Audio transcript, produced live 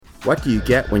What do you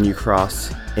get when you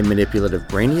cross a manipulative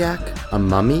brainiac, a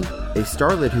mummy, a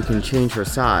starlet who can change her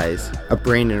size, a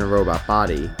brain in a robot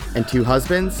body, and two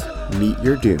husbands? Meet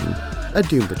Your Doom, a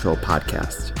Doom Patrol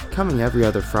podcast, coming every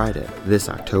other Friday this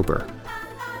October.